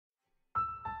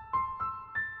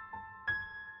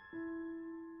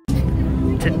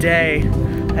Today,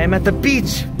 I am at the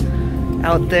beach.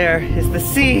 Out there is the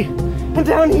sea, and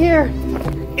down here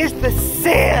is the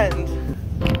sand.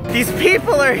 These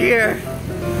people are here,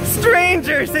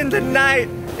 strangers in the night.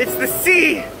 It's the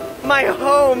sea, my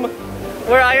home,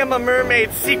 where I am a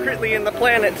mermaid secretly in the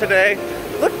planet today.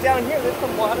 Look down here, there's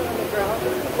some water on the ground.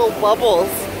 There's little bubbles,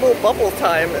 little bubble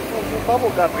time. Little bubble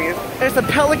guppies. There's the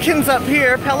pelicans up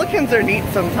here. Pelicans are neat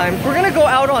sometimes. We're gonna go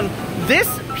out on this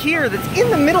pier that's in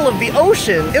the middle of the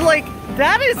ocean.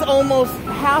 That is almost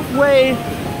halfway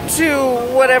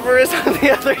to whatever is on the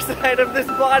other side of this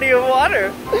body of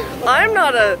water. I'm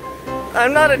not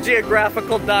a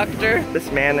geographical doctor. This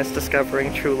man is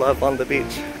discovering true love on the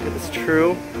beach. It is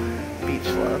true beach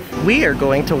love. We are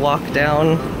going to walk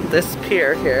down this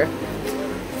pier here.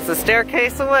 It's a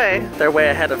staircase away. They're way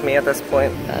ahead of me at this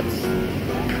point. That's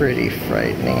pretty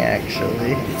frightening,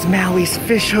 actually. It's Maui's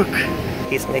fishhook.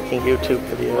 He's making YouTube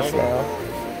videos now.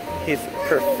 He's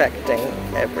perfecting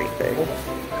everything.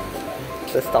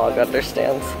 This dog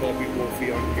understands.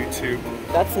 BobbyWolfey on YouTube.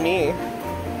 That's me.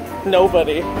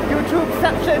 Nobody.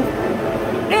 YouTubeception!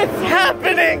 It's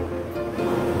happening!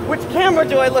 Which camera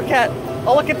do I look at?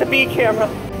 I'll look at the B camera.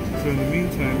 So in the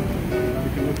meantime, we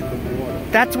can look at the water.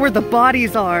 That's where the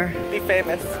bodies are. Be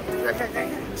famous.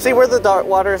 See where the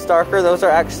water is darker? Those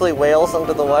are actually whales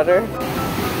under the water.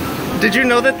 Did you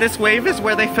know that this wave is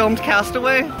where they filmed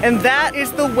Castaway? And that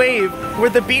is the wave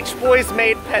where the Beach Boys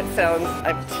made pet sounds.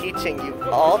 I'm teaching you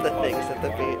all the things at the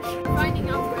beach. Finding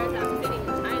out where that city in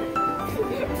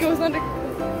China goes under.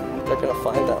 They're gonna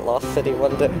find that lost city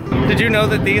one day. Did you know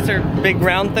that these are big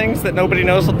round things that nobody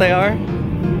knows what they are?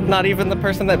 Not even the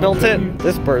person that built it?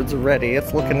 This bird's ready.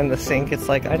 It's looking in the sink. It's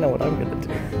like, I know what I'm gonna do.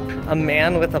 A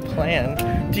man with a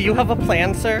plan. Do you have a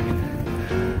plan, sir?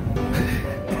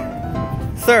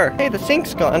 Sir, hey, the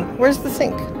sink's gone. Where's the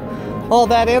sink? All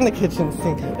that and the kitchen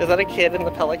sink. Is that a kid in the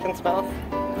pelican's mouth?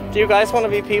 Do you guys want to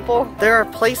be people? There are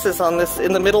places on this,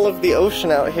 in the middle of the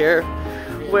ocean out here,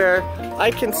 where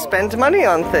I can spend money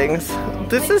on things.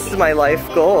 This is my life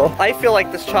goal. I feel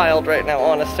like this child right now,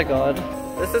 honest to God.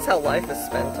 This is how life is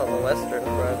spent on the Western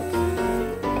Front.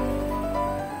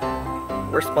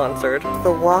 We're sponsored.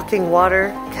 The Walking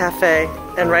Water Cafe.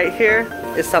 And right here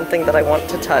is something that I want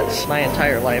to touch. My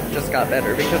entire life just got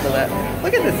better because of that.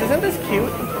 Look at this, isn't this cute?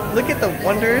 Look at the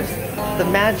wonders, the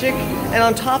magic, and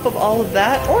on top of all of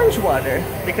that, orange water.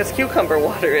 Because cucumber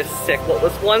water is sick. What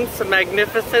was once a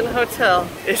magnificent hotel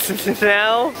is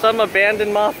now some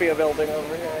abandoned mafia building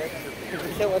over here.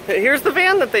 Here's the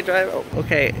van that they drive. Oh,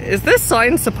 okay, is this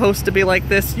sign supposed to be like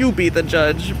this? You be the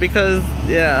judge, because,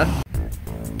 yeah.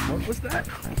 What was that?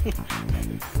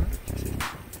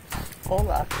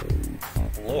 Hola.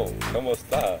 Hello, ¿cómo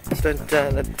está? Dun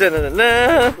dun dun dun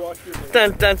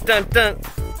dun dun dun dun.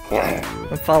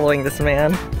 I'm following this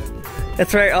man.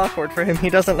 It's very awkward for him. He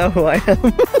doesn't know who I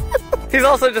am. He's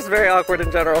also just very awkward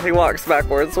in general. He walks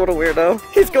backwards. What a weirdo.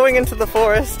 He's going into the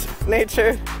forest.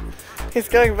 Nature. He's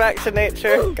going back to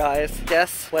nature. Guys,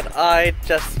 guess what I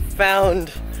just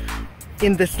found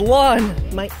in this lawn?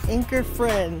 My anchor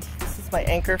friend. This is my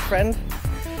anchor friend.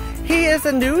 He is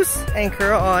a news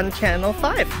anchor on Channel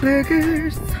 5.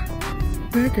 Burgers.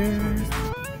 Burgers.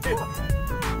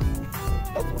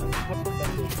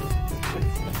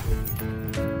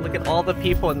 Look at all the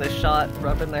people in this shot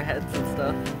rubbing their heads and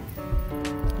stuff.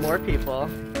 More people.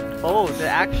 Oh, the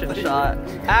action shot.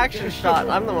 Action shot.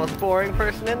 I'm the most boring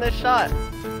person in this shot.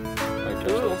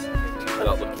 Ooh.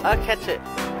 I'll catch it.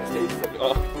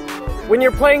 When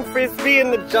you're playing Frisbee in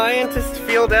the giantest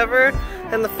field ever,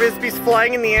 and the Frisbee's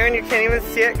flying in the air and you can't even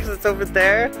see it because it's over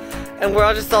there, and we're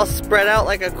all just all spread out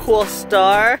like a cool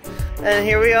star, and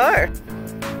here we are.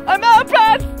 I'm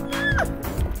open!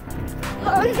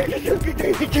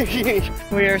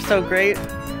 We are so great.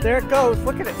 There it goes.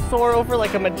 Look at it soar over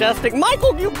like a majestic.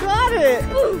 Michael, you got it!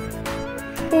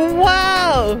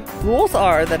 Wow! Rules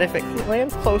are that if it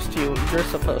lands close to you, you're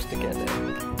supposed to get it.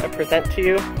 I present to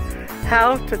you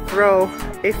how to throw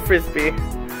a Frisbee,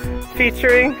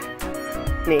 featuring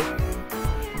me.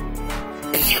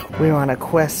 We're on a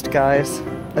quest, guys.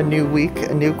 A new week,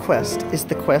 a new quest. Is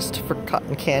the quest for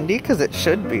cotton candy? Because it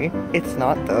should be. It's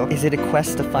not, though. Is it a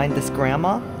quest to find this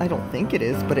grandma? I don't think it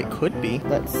is, but it could be.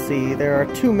 Let's see. There are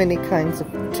too many kinds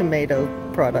of tomato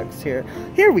products here.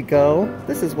 Here we go.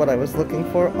 This is what I was looking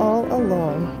for all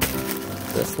along.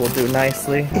 This will do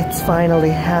nicely. It's finally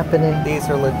happening. These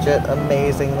are legit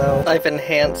amazing, though. I've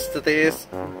enhanced these,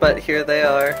 but here they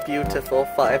are. Beautiful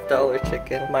 $5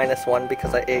 chicken. -1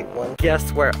 because I ate one.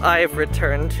 Guess where I've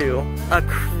returned to? A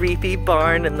creepy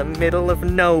barn in the middle of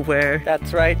nowhere.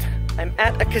 That's right. I'm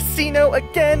at a casino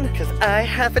again because I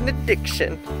have an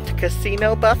addiction to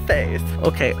casino buffets.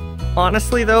 Okay,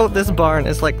 honestly though, this barn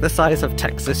is like the size of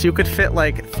Texas. You could fit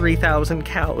like 3,000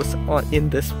 cows in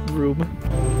this room.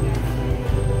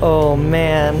 Oh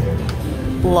man,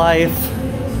 life.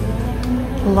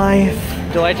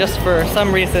 Do I just for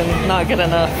some reason not get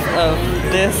enough of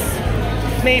this?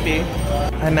 Maybe.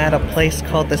 I'm at a place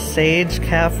called the Sage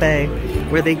Cafe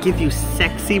where they give you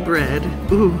sexy bread.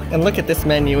 Ooh, and look at this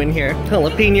menu in here.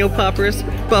 Jalapeno poppers,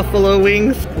 buffalo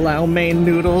wings, lo mein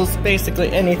noodles,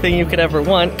 basically anything you could ever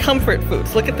want. Comfort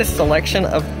foods. Look at this selection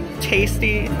of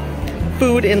tasty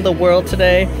food in the world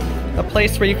today. A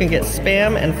place where you can get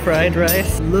Spam and fried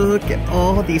rice. Look at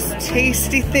all these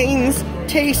tasty things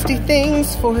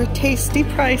for tasty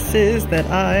prices that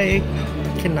I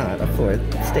cannot afford.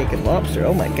 Steak and lobster,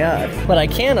 oh my god. What I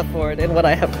can afford, and what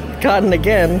I have gotten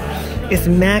again, is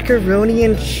macaroni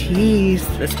and cheese.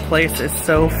 This place is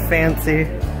so fancy.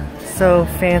 So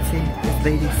fancy. This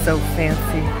lady's so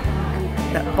fancy.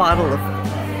 That bottle of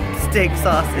steak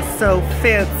sauce is so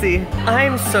fancy.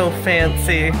 I'm so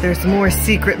fancy. There's more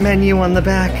secret menu on the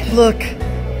back. Look,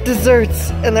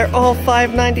 desserts, and they're all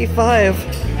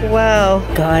 $5.95. Wow.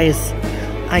 Guys,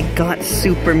 I got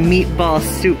super meatball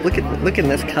soup. Look in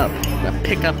this cup. I'm gonna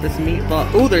pick up this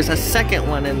meatball. Ooh, there's a second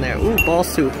one in there. Ooh, ball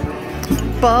soup.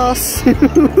 Ball soup.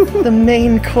 The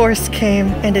main course came,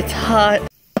 and it's hot.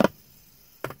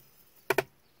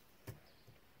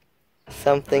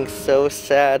 Something so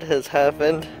sad has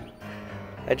happened.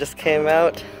 I just came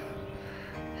out,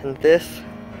 and this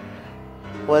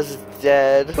was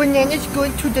dead. Banana's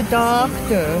going to the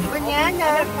doctor.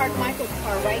 Banana. Park Michael's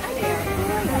car right there.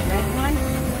 That red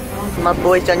one. My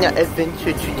boy's on an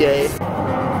adventure today.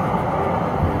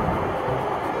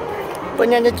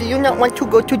 Banana, do you not want to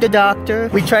go to the doctor?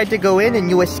 We tried to go in and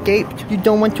you escaped. You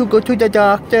don't want to go to the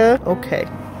doctor? Okay.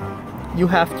 You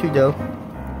have to though.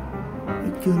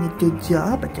 You're doing a good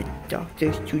job at the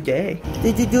doctor's today.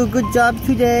 Did you do a good job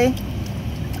today?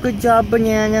 Good job,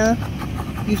 Banana.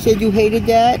 You said you hated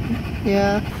that?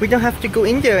 Yeah. We don't have to go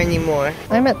in there anymore.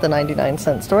 I'm at the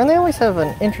 99-cent store and they always have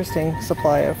an interesting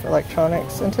supply of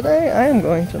electronics. And today I am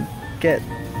going to get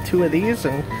 2 of these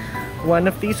and 1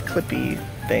 of these clippy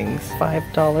things.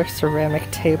 $5 ceramic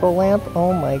table lamp.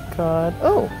 Oh my god.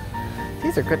 Oh,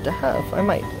 these are good to have. I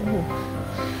might. Ooh.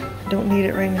 I don't need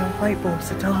it right now. Light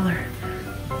bulb's $1.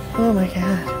 Oh my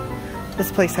god.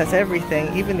 This place has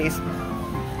everything. Even these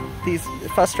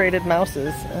frustrated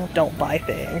mouses. Don't buy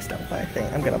things. Don't buy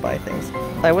things. I'm gonna buy things.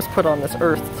 I was put on this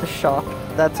earth to shop.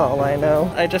 That's all I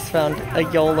know. I just found a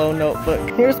YOLO notebook.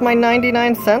 Here's my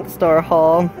 99-cent store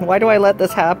haul. Why do I let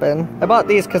this happen? I bought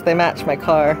these because they match my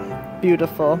car.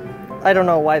 Beautiful. I don't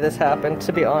know why this happened,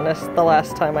 to be honest. The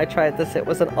last time I tried this, it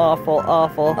was an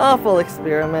awful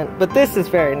experiment. But this is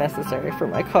very necessary for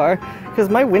my car, because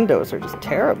my windows are just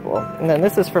terrible. And then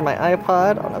this is for my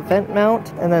iPod on a vent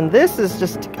mount. And then this is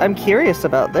just, I'm curious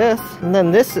about this. And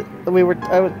then this,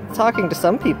 I was talking to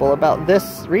some people about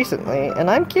this recently, and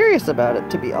I'm curious about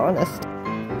it, to be honest.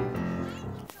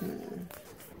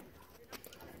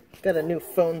 Got a new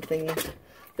phone thingy.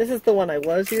 This is the one I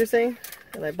was using.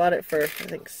 And I bought it for, I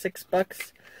think,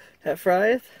 $6 at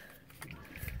Fry's.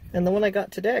 And the one I got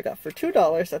today, I got for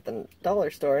 $2 at the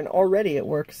dollar store. And already it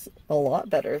works a lot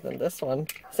better than this one.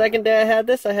 Second day I had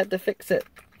this, I had to fix it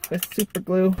with super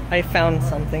glue. I found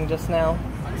something just now.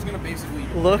 I'm just gonna basically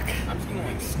look I'm just gonna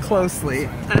like closely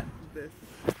at this.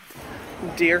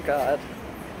 Dear God.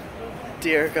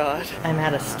 Dear God. I'm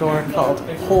at a store called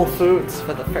Whole Foods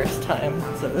for the first time,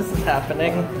 so this is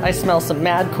happening. I smell some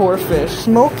mad core fish.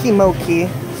 Smoky moky.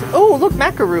 Oh, look,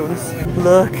 macaroons.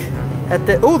 Look at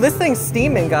the, oh, this thing's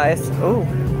steaming, guys. Oh.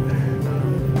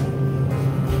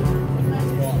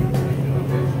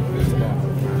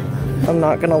 I'm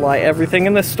not gonna lie, everything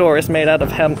in this store is made out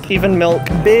of hemp, even milk.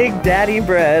 Big Daddy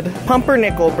bread.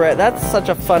 Pumpernickel bread, that's such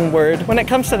a fun word. When it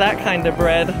comes to that kind of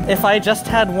bread, if I just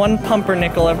had 1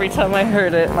 pumpernickel every time I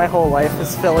heard it, my whole life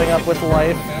is filling up with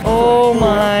life. Oh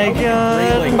my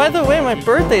god. And by the way, my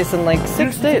birthday's in like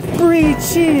 6 days. Brie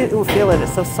cheese. Ooh, feel it,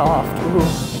 it's so soft.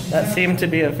 Ooh. That seemed to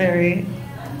be a very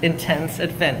intense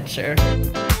adventure.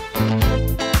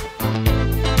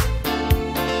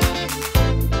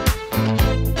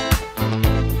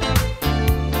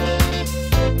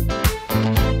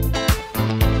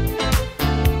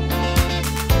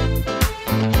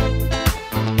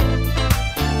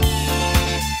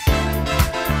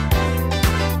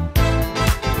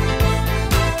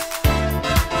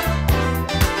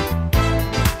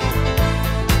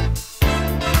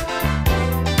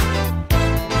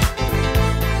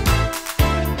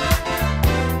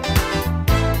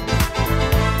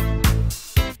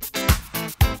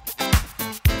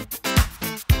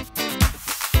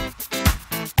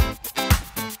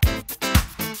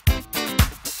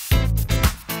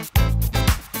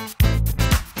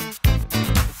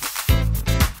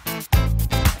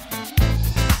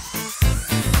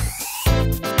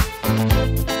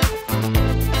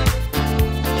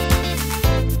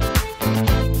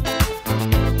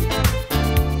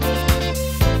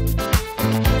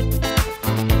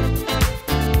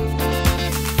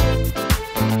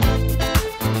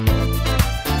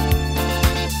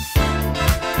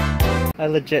 I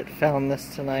legit found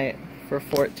this tonight for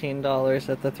 $14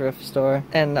 at the thrift store,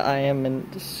 and I am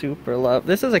in super love.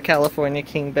 This is a California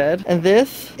king bed, and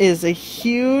this is a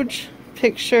huge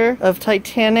picture of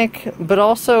Titanic, but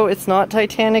also it's not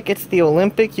Titanic, it's the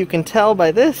Olympic, you can tell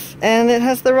by this, and it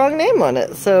has the wrong name on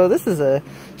it. So this is a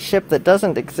ship that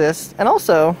doesn't exist, and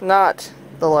also not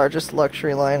the largest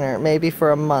luxury liner, maybe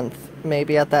for a month,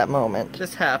 maybe at that moment.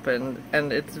 This happened,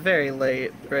 and it's very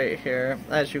late right here,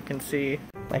 as you can see.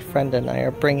 My friend and I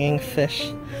are bringing fish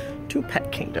to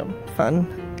Pet Kingdom. Fun,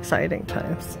 exciting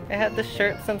times. I had this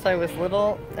shirt since I was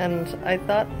little, and I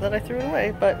thought that I threw it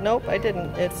away, but nope, I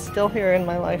didn't. It's still here in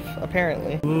my life,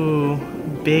 apparently. Ooh,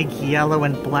 big yellow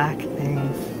and black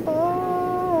things.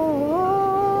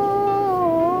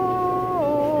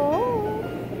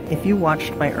 If you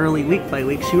watched my early week by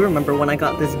weeks, you remember when I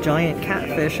got this giant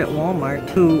catfish at Walmart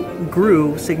who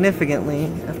grew significantly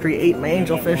after he ate my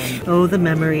angelfish. Oh, the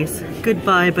memories.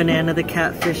 Goodbye, Banana the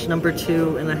catfish number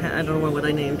 2, and I don't know what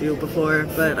I named you before,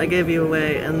 but I gave you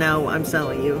away and now I'm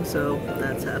selling you, so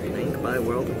that's happening. Goodbye,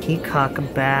 world. Peacock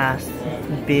bass,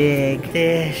 big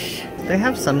fish. They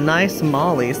have some nice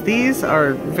mollies. These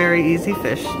are very easy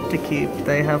fish to keep.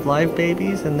 They have live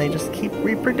babies and they just keep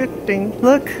reproducing.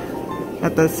 Look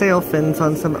at the sail fins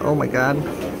on some, oh my god.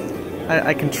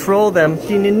 I control them.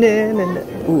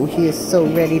 Ooh, he is so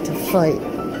ready to fight.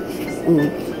 Ooh.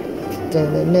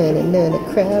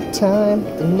 Crab time.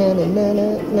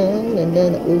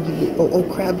 Oh,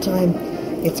 crab time.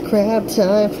 It's crab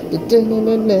time.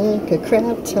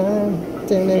 Crab time.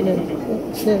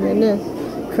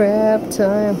 Crab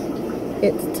time.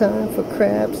 It's time for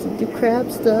crabs to do crab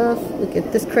stuff. Look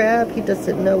at this crab, he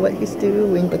doesn't know what he's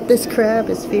doing, but this crab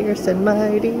is fierce and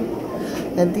mighty.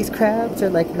 And these crabs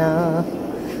are like, nah.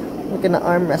 We're gonna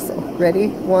arm wrestle. Ready?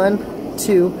 1,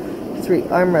 2, 3.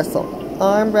 Arm wrestle.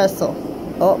 Arm wrestle.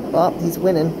 Oh, he's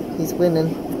winning. He's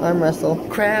winning. Arm wrestle.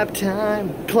 Crab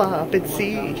time. Clop and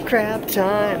see. Crab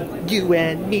time. You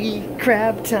and me.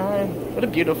 Crab time. What a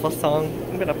beautiful song.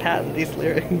 I'm gonna patent these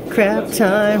lyrics. Crab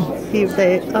time. Here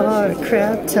they are.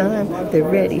 Crab time. They're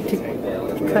ready to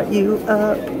cut you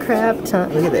up. Crab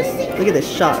time. Look at this. Look at this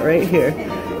shot right here.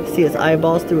 See his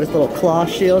eyeballs through his little claw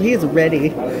shield. He is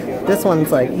ready. This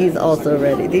one's like, he's also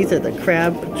ready. These are the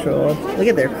crab patrol. Look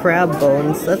at their crab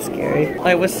bones. That's scary.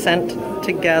 I was sent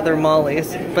to gather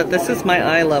mollies, but this is my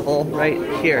eye level right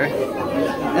here.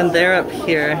 And they're up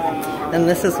here. And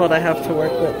this is what I have to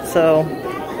work with. So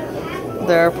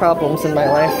there are problems in my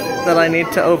life that I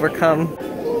need to overcome.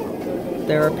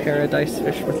 There are paradise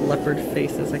fish with leopard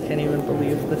faces. I can't even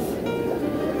believe this.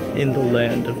 In the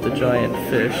land of the giant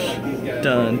fish.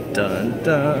 Dun dun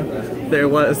dun. There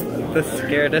was the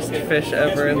scaredest fish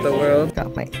ever in the world.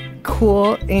 Got my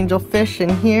cool angelfish in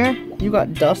here. You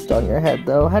got dust on your head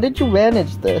though. How did you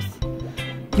manage this?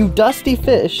 You dusty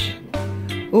fish.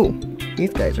 Ooh,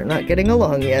 these guys are not getting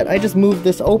along yet. I just moved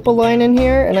this opaline in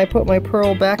here and I put my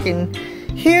pearl back in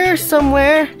here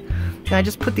somewhere. And I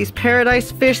just put these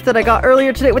paradise fish that I got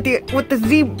earlier today with the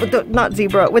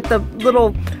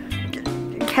little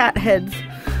cat heads.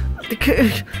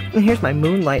 And here's my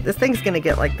moonlight. This thing's gonna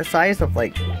get like the size of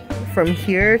like from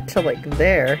here to like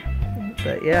there.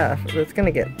 But yeah, it's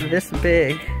gonna get this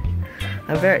big.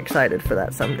 I'm very excited for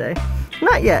that someday.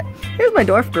 Not yet. Here's my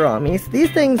dwarf gouramis.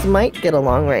 These things might get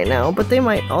along right now, but they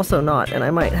might also not, and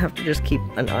I might have to just keep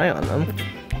an eye on them.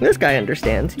 This guy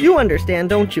understands. You understand,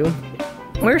 don't you?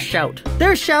 Where's Shout?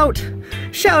 There's Shout!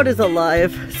 Shout is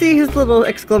alive. See his little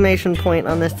exclamation point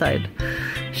on this side.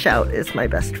 Shout is my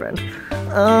best friend.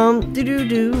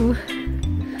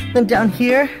 Then down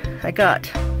here, I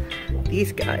got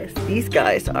these guys. These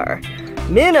guys are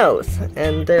minnows,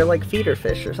 and they're like feeder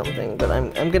fish or something, but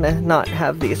I'm gonna not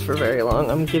have these for very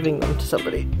long. I'm giving them to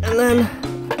somebody. And then,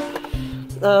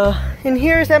 in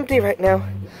here is empty right now.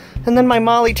 And then my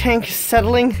molly tank is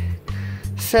settling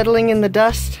in the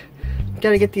dust.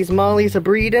 Gotta get these mollies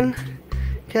a-breeding.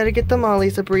 Gotta get the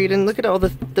mollies a-breeding. Look at all the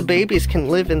babies can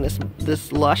live in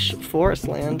this lush forest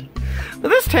land. But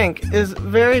this tank is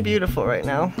very beautiful right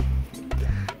now.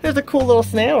 There's a cool little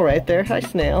snail right there. Hi,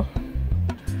 snail.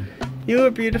 You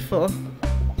are beautiful.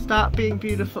 Stop being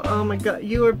beautiful. Oh my god,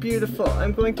 you are beautiful.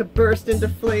 I'm going to burst into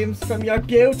flames from your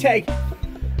beauty.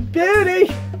 Beauty!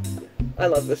 I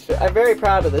love this fish. I'm very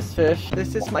proud of this fish.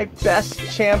 This is my best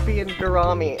champion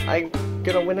gourami. I'm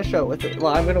gonna win a show with it.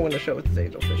 Well, I'm gonna win a show with this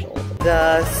angelfish all the time.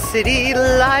 The city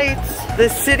lights, the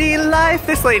city life.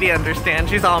 This lady understands.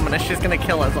 She's ominous. She's gonna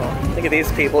kill us all. Look at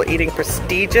these people eating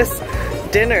prestigious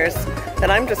dinners,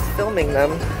 and I'm just filming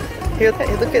them. Here,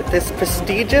 look at this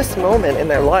prestigious moment in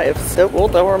their lives.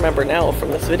 They'll remember now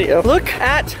from this video. Look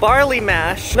at barley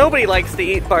mash. Nobody likes to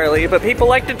eat barley, but people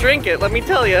like to drink it, let me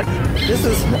tell you. This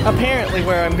is apparently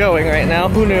where I'm going right now.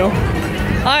 Who knew?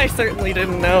 I certainly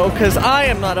didn't know, because I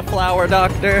am not a flower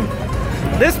doctor.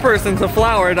 This person's a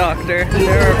flower doctor.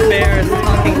 There are bears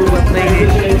talking to a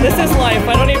lady. This is life.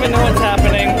 I don't even know what's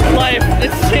happening. Life,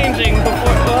 it's changing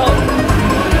before, well.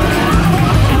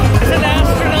 Is an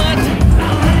astronaut?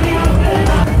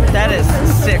 That is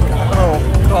sick. Oh,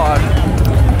 God.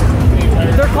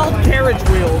 They're called carriage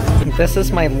wheels. This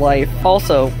is my life.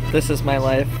 Also, this is my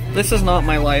life. This is not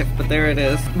my life, but there it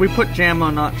is. We put jam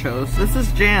on nachos. This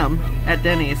is jam at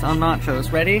Denny's on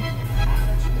nachos. Ready?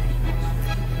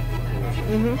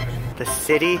 The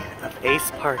city of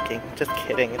Ace Parking. Just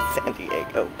kidding, it's San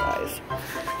Diego, guys.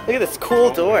 Look at this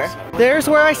cool door. There's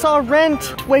where I saw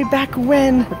Rent way back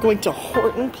when. We're going to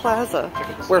Horton Plaza,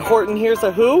 where Horton hears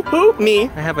a who? Who? Me.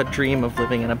 I have a dream of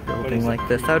living in a building like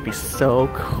this. That would be so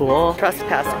cool.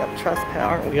 Trespassing up trespass,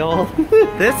 aren't we all?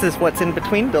 This is what's in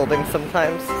between buildings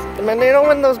sometimes. I mean, you know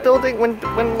when those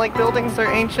when like buildings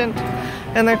are ancient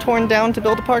and they're torn down to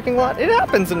build a parking lot? It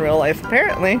happens in real life,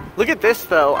 apparently. Look at this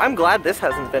though. I'm glad this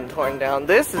hasn't been torn down.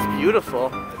 This is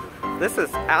beautiful. This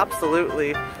is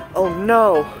absolutely, oh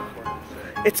no.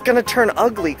 It's gonna turn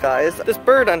ugly, guys. This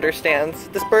bird understands.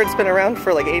 This bird's been around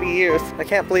for like 80 years. I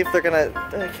can't believe I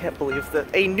can't believe that.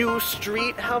 A new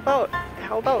street? How about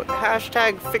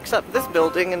hashtag fix up this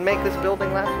building and make this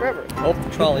building last forever? Oh,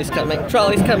 trolley's coming,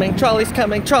 trolley's coming, trolley's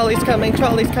coming, trolley's coming,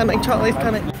 trolley's coming, trolley's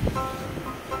coming.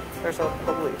 There's a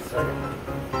police.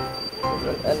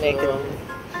 A naked.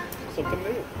 Something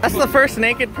new. That's the first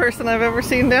naked person I've ever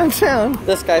seen downtown.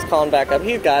 This guy's calling back up.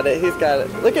 He's got it. He's got it.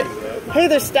 Look at, hey,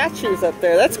 there's statues up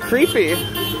there. That's creepy.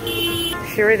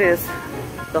 Here it is.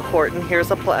 The Horton. Here's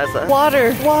a plaza.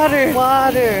 Water, water,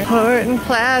 water. Horton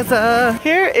Plaza.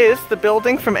 Here is the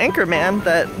building from Anchorman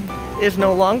that is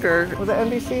no longer, was it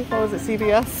NBC? What was it,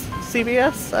 CBS?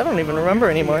 CBS? I don't even remember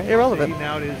anymore. Irrelevant.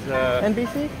 Now it is,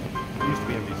 NBC? It used to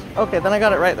be NBC. Okay, then I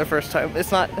got it right the first time.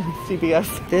 It's not CBS.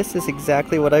 This is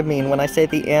exactly what I mean when I say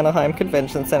the Anaheim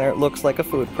Convention Center looks like a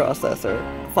food processor.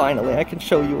 Finally, I can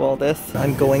show you all this.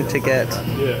 I'm going to get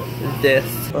this.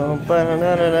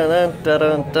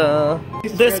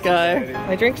 This guy.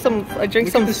 I drink some. Look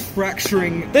at this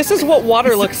fracturing. This is what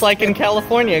water looks like in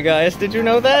California, guys. Did you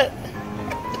know that?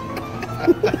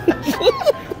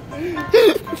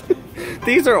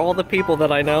 These are all the people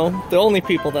that I know. The only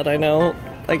people that I know.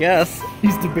 I guess.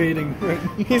 He's debating.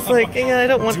 He's like, yeah, I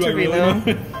don't want to be really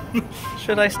known.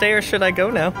 Should I stay or should I go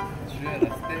now?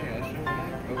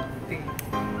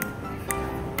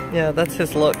 Yeah, that's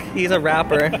his look. He's a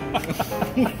rapper.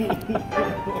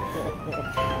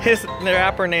 The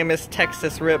rapper name is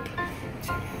Texas Rip.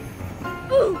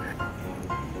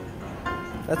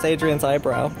 That's Adrian's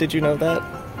eyebrow. Did you know that?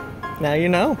 Now you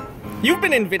know. You've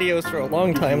been in videos for a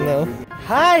long time though.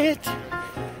 Hyatt!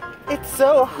 It's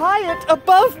so Hyatt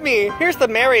above me! Here's the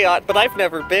Marriott, but I've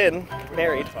never been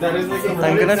married.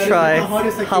 I'm gonna try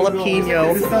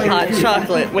jalapeno hot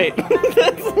chocolate. Wait.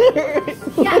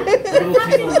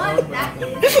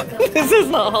 This is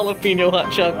not jalapeno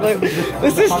hot chocolate.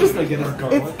 This is just,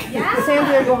 it's San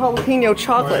Diego jalapeno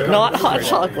chocolate, not hot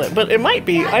chocolate, but it might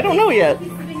be. I don't know yet.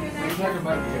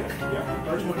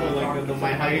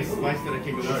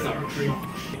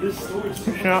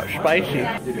 It's not spicy.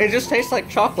 It just tastes like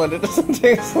chocolate. It doesn't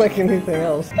taste like anything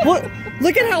else. What?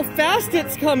 Look at how fast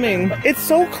it's coming. It's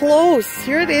so close.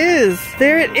 Here it is.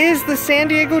 There it is, the San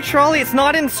Diego trolley. It's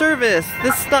not in service.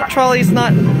 This trolley's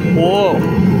not. Whoa.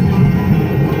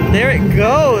 There it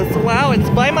goes. Wow, it's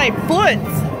by my foot.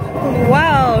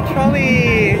 Wow,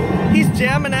 trolley. He's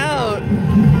jamming out.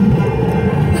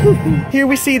 Here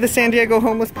we see the San Diego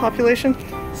homeless population.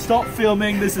 Stop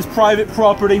filming, this is private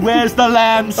property. Where's the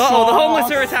lamb? Uh-oh, the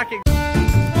homeless are attacking.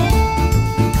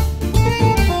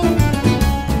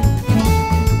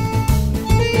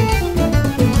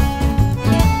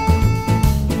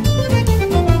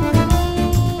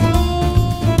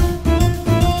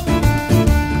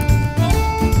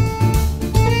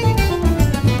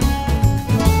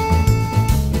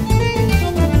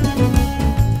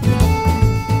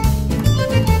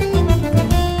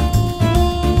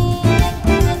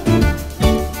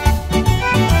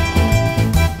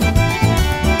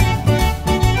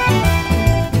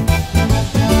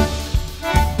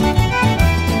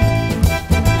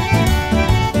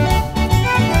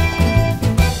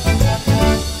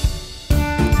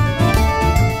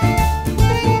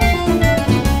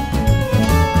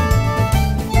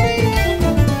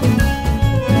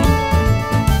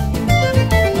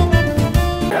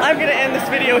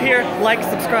 share, like,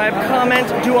 subscribe, comment,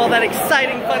 do all that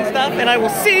exciting fun stuff, and I will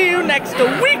see you next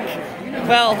week!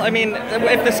 Well, I mean,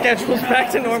 if the schedule's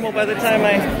back to normal by the time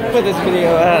I put this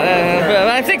video,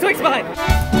 I'm 6 weeks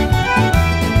behind.